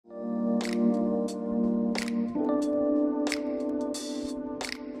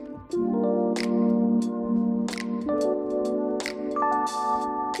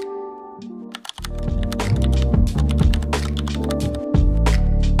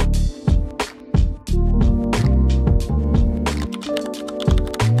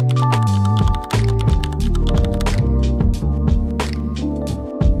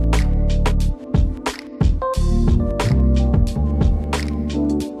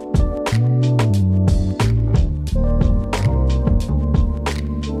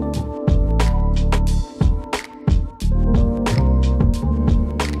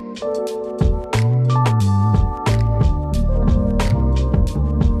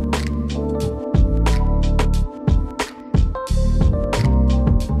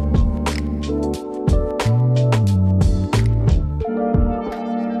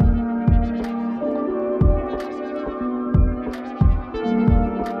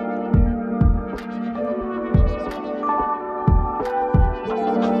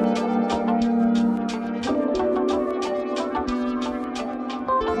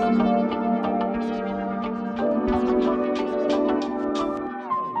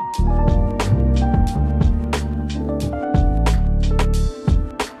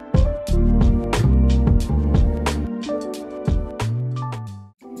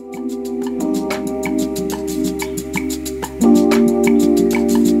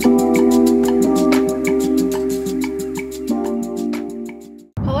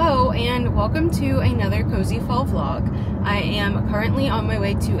Welcome to another cozy fall vlog. I am currently on my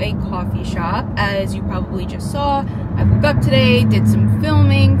way to a coffee shop. As you probably just saw, I woke up today, did some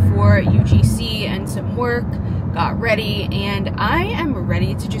filming for UGC and some work, got ready, and I am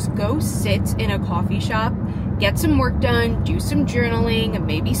ready to just go sit in a coffee shop, get some work done, do some journaling,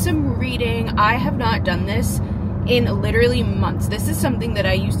 maybe some reading. I have not done this in literally months. This is something that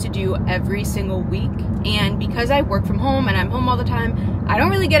I used to do every single week, and because I work from home and I'm home all the time, I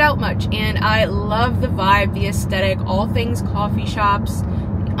don't really get out much, and I love the vibe, the aesthetic, all things coffee shops,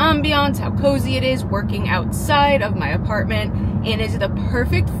 ambiance, how cozy it is, working outside of my apartment, and is the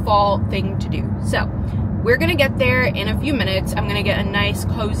perfect fall thing to do. So we're gonna get there in a few minutes. I'm gonna get a nice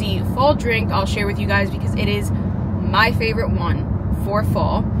cozy fall drink I'll share with you guys because it is my favorite one for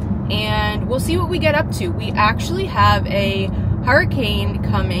fall, and we'll see what we get up to. We actually have a hurricane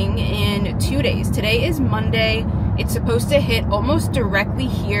coming in 2 days. Today is Monday. It's supposed to hit almost directly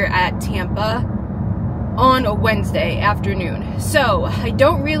here at Tampa on a Wednesday afternoon. So I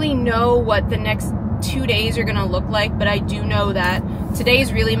don't really know what the next 2 days are gonna look like, but I do know that today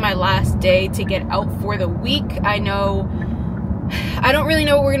is really my last day to get out for the week. I don't really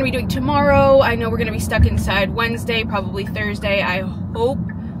know what we're gonna be doing tomorrow. I know we're gonna be stuck inside Wednesday, probably Thursday. I hope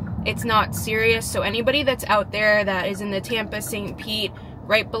it's not serious. So anybody that's out there that is in the Tampa, St. Pete,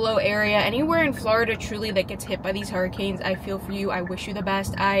 right below area, anywhere in Florida truly that gets hit by these hurricanes, I feel for you. I wish you the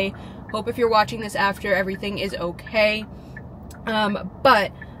best. I hope if you're watching this after, everything is okay.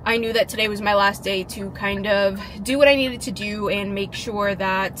 But I knew that today was my last day to kind of do what I needed to do and make sure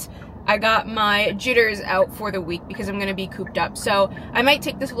that I got my jitters out for the week because I'm going to be cooped up. So I might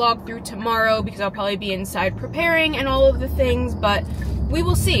take this vlog through tomorrow because I'll probably be inside preparing and all of the things, but we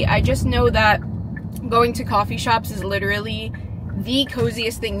will see. I just know that going to coffee shops is literally the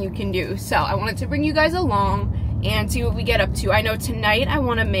coziest thing you can do. So I wanted to bring you guys along and see what we get up to. I know tonight I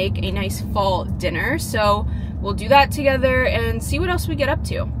want to make a nice fall dinner, so we'll do that together and see what else we get up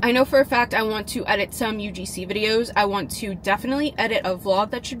to. I know for a fact I want to edit some UGC videos. I want to definitely edit a vlog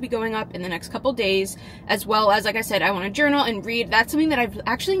that should be going up in the next couple days, as well as, like I said, I want to journal and read. That's something that I've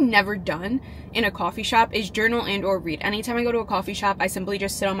actually never done in a coffee shop, is journal and or read. Anytime I go to a coffee shop, I simply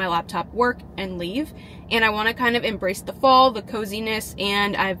just sit on my laptop, work, and leave. And I want to kind of embrace the fall, the coziness,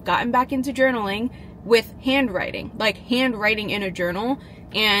 and I've gotten back into journaling with handwriting, like handwriting in a journal,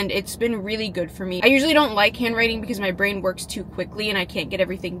 and it's been really good for me. I usually don't like handwriting because my brain works too quickly and I can't get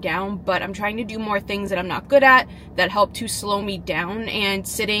everything down, but I'm trying to do more things that I'm not good at that help to slow me down, and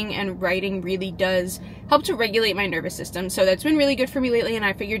sitting and writing really does help to regulate my nervous system. So that's been really good for me lately, and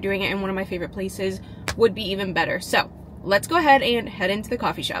I figured doing it in one of my favorite places would be even better. So let's go ahead and head into the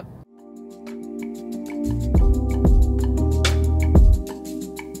coffee shop.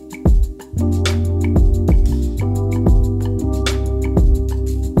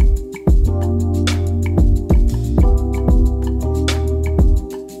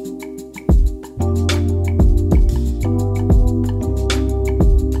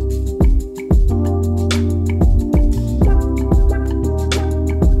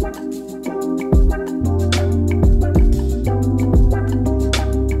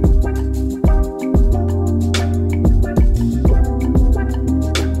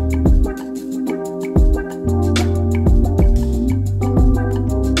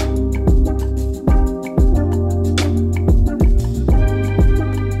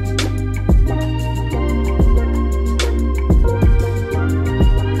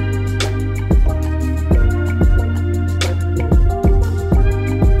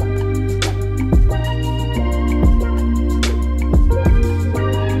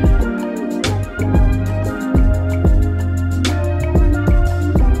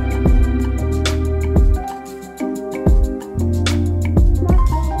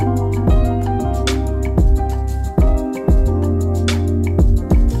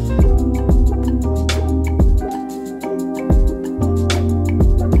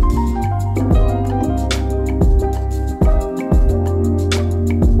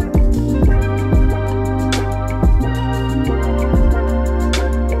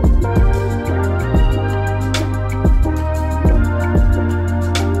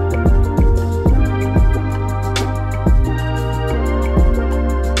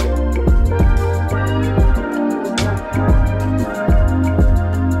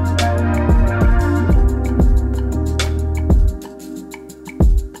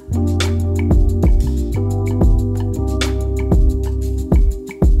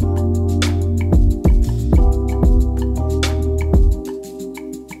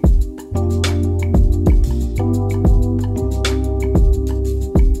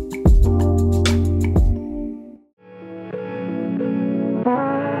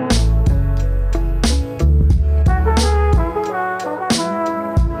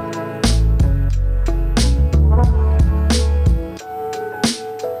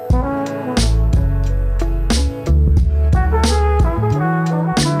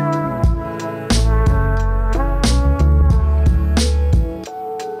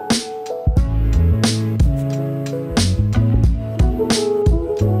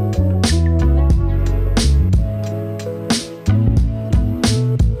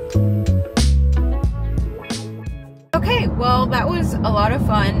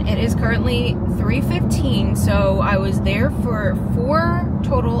 It is currently 3:15, so I was there for 4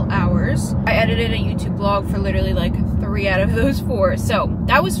 total hours. I edited a YouTube vlog for literally like 3 out of those 4, so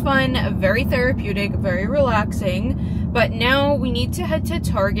that was fun, very therapeutic, very relaxing. But now we need to head to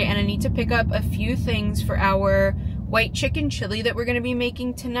Target, and I need to pick up a few things for our white chicken chili that we're going to be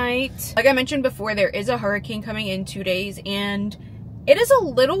making tonight. Like I mentioned before, there is a hurricane coming in 2 days, and it is a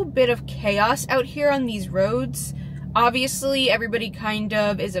little bit of chaos out here on these roads. Obviously, everybody kind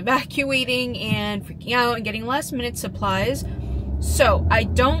of is evacuating and freaking out and getting last minute supplies. So I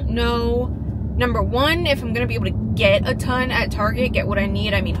don't know, number one, if I'm going to be able to get a ton at Target, get what I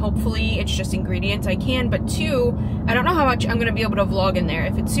need. I mean, hopefully it's just ingredients I can. But 2, I don't know how much I'm going to be able to vlog in there.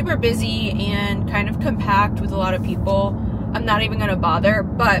 If it's super busy and kind of compact with a lot of people, I'm not even going to bother.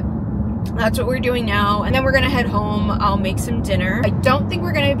 But that's what we're doing now, and then we're gonna head home. I'll make some dinner. I don't think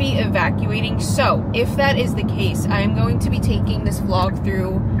we're gonna be evacuating, so if that is the case, I am going to be taking this vlog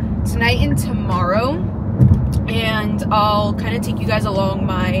through tonight and tomorrow, and I'll kind of take you guys along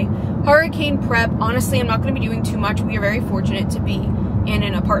my hurricane prep. Honestly, I'm not gonna be doing too much. We are very fortunate to be in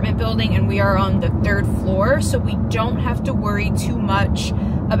an apartment building, and we are on the 3rd floor, so we don't have to worry too much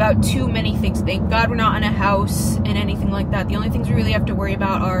about too many things. Thank God we're not in a house and anything like that. The only things we really have to worry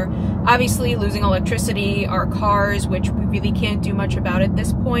about are obviously losing electricity, our cars, which we really can't do much about at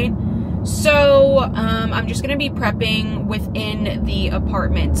this point. So I'm just gonna be prepping within the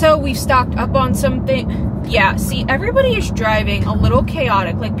apartment. So we've stocked up on something. Yeah, see, everybody is driving a little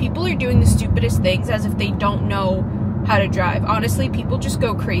chaotic. Like, people are doing the stupidest things as if they don't know how to drive. Honestly, people just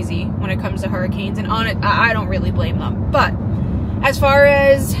go crazy when it comes to hurricanes, and on it, I don't really blame them. But as far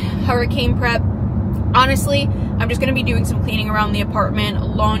as hurricane prep, honestly, I'm just going to be doing some cleaning around the apartment,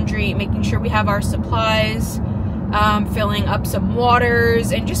 laundry, making sure we have our supplies, filling up some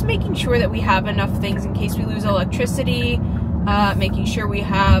waters, and just making sure that we have enough things in case we lose electricity, making sure we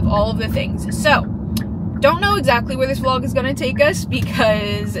have all of the things. So, don't know exactly where this vlog is going to take us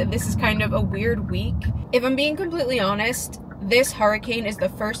because this is kind of a weird week. If I'm being completely honest, this hurricane is the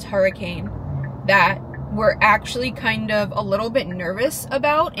first hurricane that we're actually kind of a little bit nervous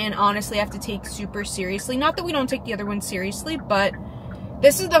about, and honestly have to take super seriously. Not that we don't take the other ones seriously, but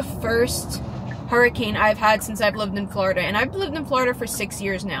this is the first hurricane I've had since I've lived in Florida, and I've lived in Florida for 6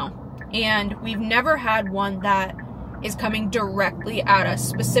 years now, and we've never had one that is coming directly at us,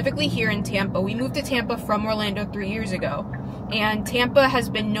 specifically here in Tampa. We moved to Tampa from Orlando 3 years ago, and Tampa has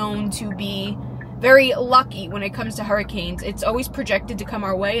been known to be very lucky when it comes to hurricanes. It's always projected to come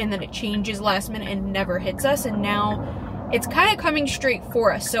our way, and then it changes last minute and never hits us, and now it's kind of coming straight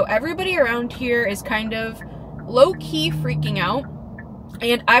for us. So everybody around here is kind of low-key freaking out,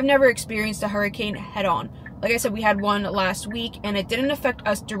 and I've never experienced a hurricane head-on. Like I said, we had one last week, and it didn't affect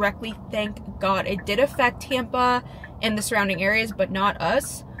us directly, thank God. It did affect Tampa and the surrounding areas, but not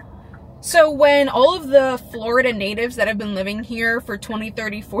us. So when all of the Florida natives that have been living here for 20,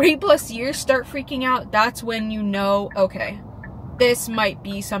 30, 40 plus years start freaking out, that's when you know, okay, this might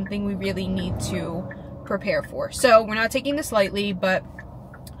be something we really need to prepare for. So we're not taking this lightly, but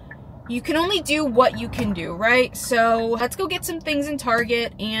you can only do what you can do, right? So let's go get some things in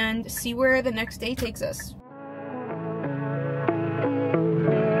Target and see where the next day takes us.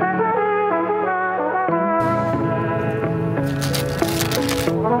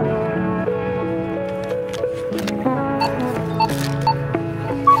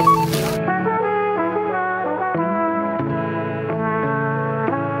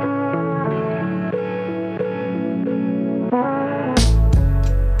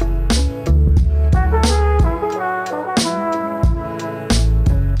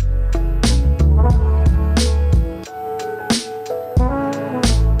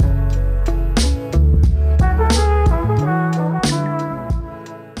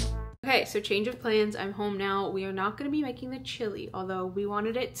 So change of plans, I'm home now. We are not going to be making the chili, although we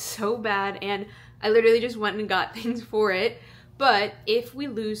wanted it so bad, and I literally just went and got things for it. But if we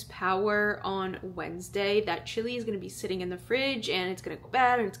lose power on Wednesday, that chili is going to be sitting in the fridge, and it's going to go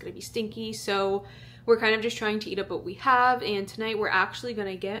bad, and it's going to be stinky. So we're kind of just trying to eat up what we have, and tonight we're actually going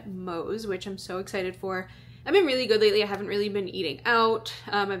to get Moe's, which I'm so excited for. I've been really good lately. I haven't really been eating out.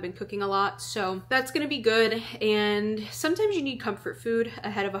 I've been cooking a lot, so that's gonna be good. And sometimes you need comfort food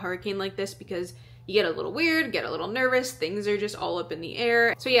ahead of a hurricane like this because you get a little weird, get a little nervous, things are just all up in the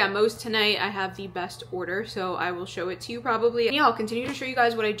air. So yeah, Moe's tonight, I have the best order, so I will show it to you probably. And yeah, I'll continue to show you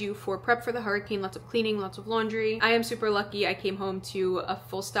guys what I do for prep for the hurricane, lots of cleaning, lots of laundry. I am super lucky. I came home to a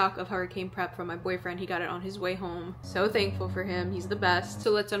full stock of hurricane prep from my boyfriend. He got it on his way home. So thankful for him, he's the best.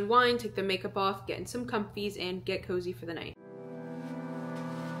 So let's unwind, take the makeup off, get in some comfies, and get cozy for the night.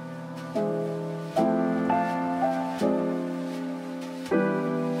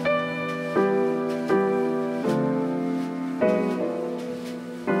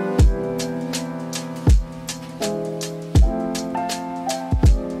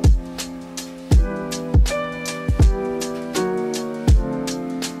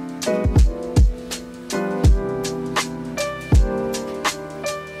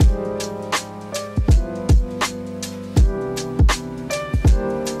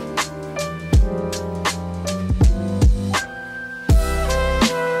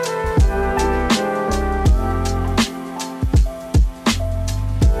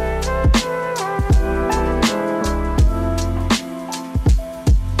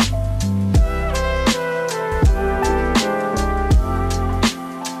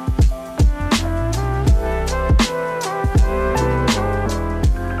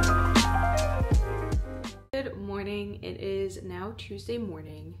 morning. It is now Tuesday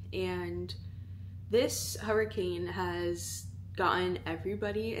morning, and this hurricane has gotten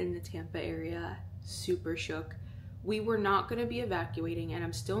everybody in the Tampa area super shook. We were not going to be evacuating, and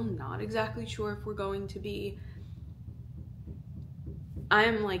I'm still not exactly sure if we're going to be. I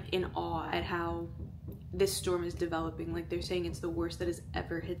am like in awe at how this storm is developing. Like, they're saying it's the worst that has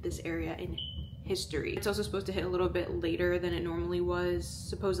ever hit this area in history. It's also supposed to hit a little bit later than it normally was.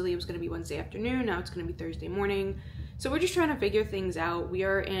 Supposedly it was going to be Wednesday afternoon, now it's going to be Thursday morning. So we're just trying to figure things out. We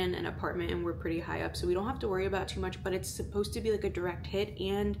are in an apartment and we're pretty high up, so we don't have to worry about too much, but it's supposed to be like a direct hit,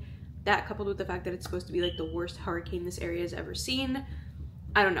 and that coupled with the fact that it's supposed to be like the worst hurricane this area has ever seen.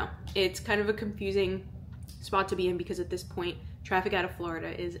 I don't know. It's kind of a confusing spot to be in, because at this point traffic out of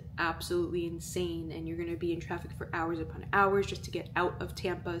Florida is absolutely insane, and you're going to be in traffic for hours upon hours just to get out of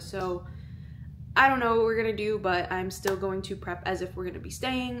Tampa. So I don't know what we're gonna do, but I'm still going to prep as if we're gonna be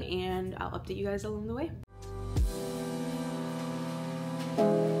staying, and I'll update you guys along the way.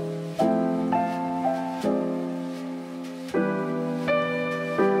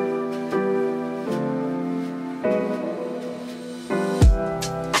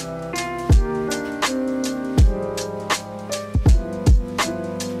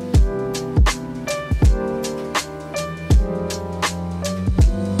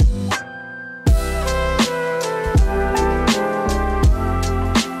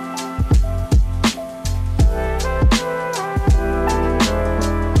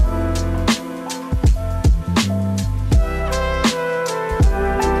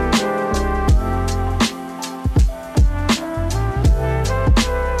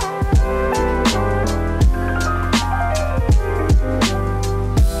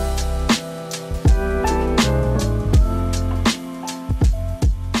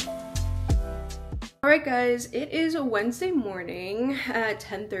 Alright guys, it is a Wednesday morning at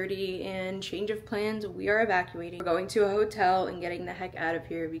 10:30, and change of plans, we are evacuating. We're going to a hotel and getting the heck out of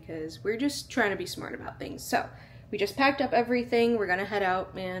here because we're just trying to be smart about things. So we just packed up everything, we're gonna head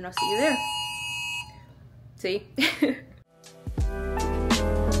out, and I'll see you there. See?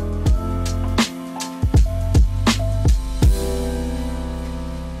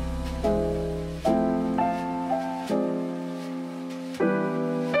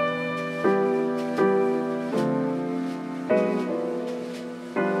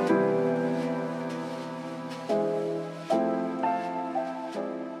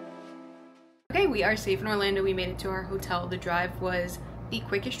 We are safe in Orlando. We made it to our hotel. The drive was the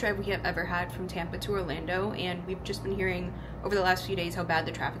quickest drive we have ever had from Tampa to Orlando, and we've just been hearing over the last few days how bad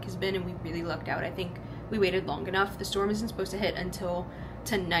the traffic has been, and we really lucked out. I think we waited long enough. The storm isn't supposed to hit until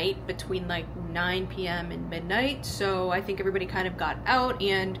tonight between like 9 p.m. and midnight, so I think everybody kind of got out,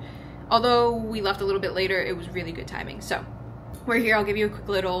 and although we left a little bit later, it was really good timing. So we're here. I'll give you a quick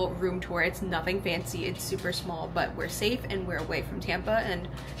little room tour. It's nothing fancy, it's super small, but we're safe and we're away from Tampa, and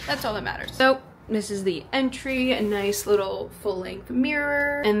that's all that matters. So this is the entry, a nice little full-length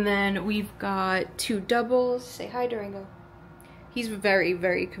mirror, and then we've got two doubles. Say hi, Durango. He's very,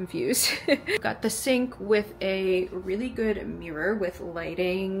 very confused. We've got the sink with a really good mirror with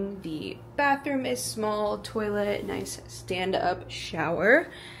lighting. The bathroom is small, toilet, nice stand-up shower.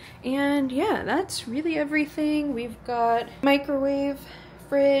 And yeah, that's really everything. We've got microwave,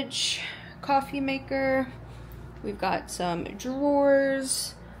 fridge, coffee maker. We've got some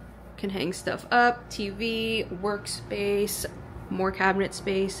drawers. Can hang stuff up, TV, workspace, more cabinet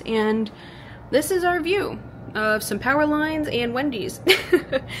space, and this is our view of some power lines and Wendy's.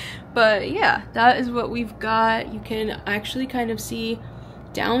 But yeah, that is what we've got. You can actually kind of see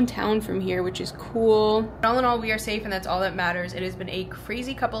downtown from here, which is cool. But all in all, we are safe, and that's all that matters. It has been a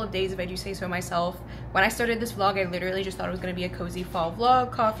crazy couple of days, if I do say so myself. When I started this vlog, I literally just thought it was going to be a cozy fall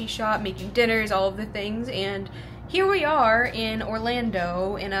vlog, coffee shop, making dinners, all of the things, and here we are in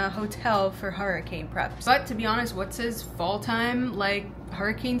Orlando in a hotel for hurricane prep. But to be honest, what says fall time like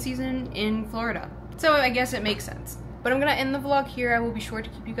hurricane season in Florida? So I guess it makes sense. But I'm gonna end the vlog here. I will be sure to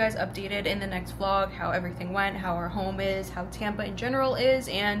keep you guys updated in the next vlog, how everything went, how our home is, how Tampa in general is,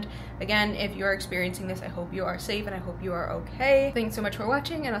 and again, if you're experiencing this, I hope you are safe and I hope you are okay. Thanks so much for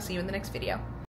watching, and I'll see you in the next video.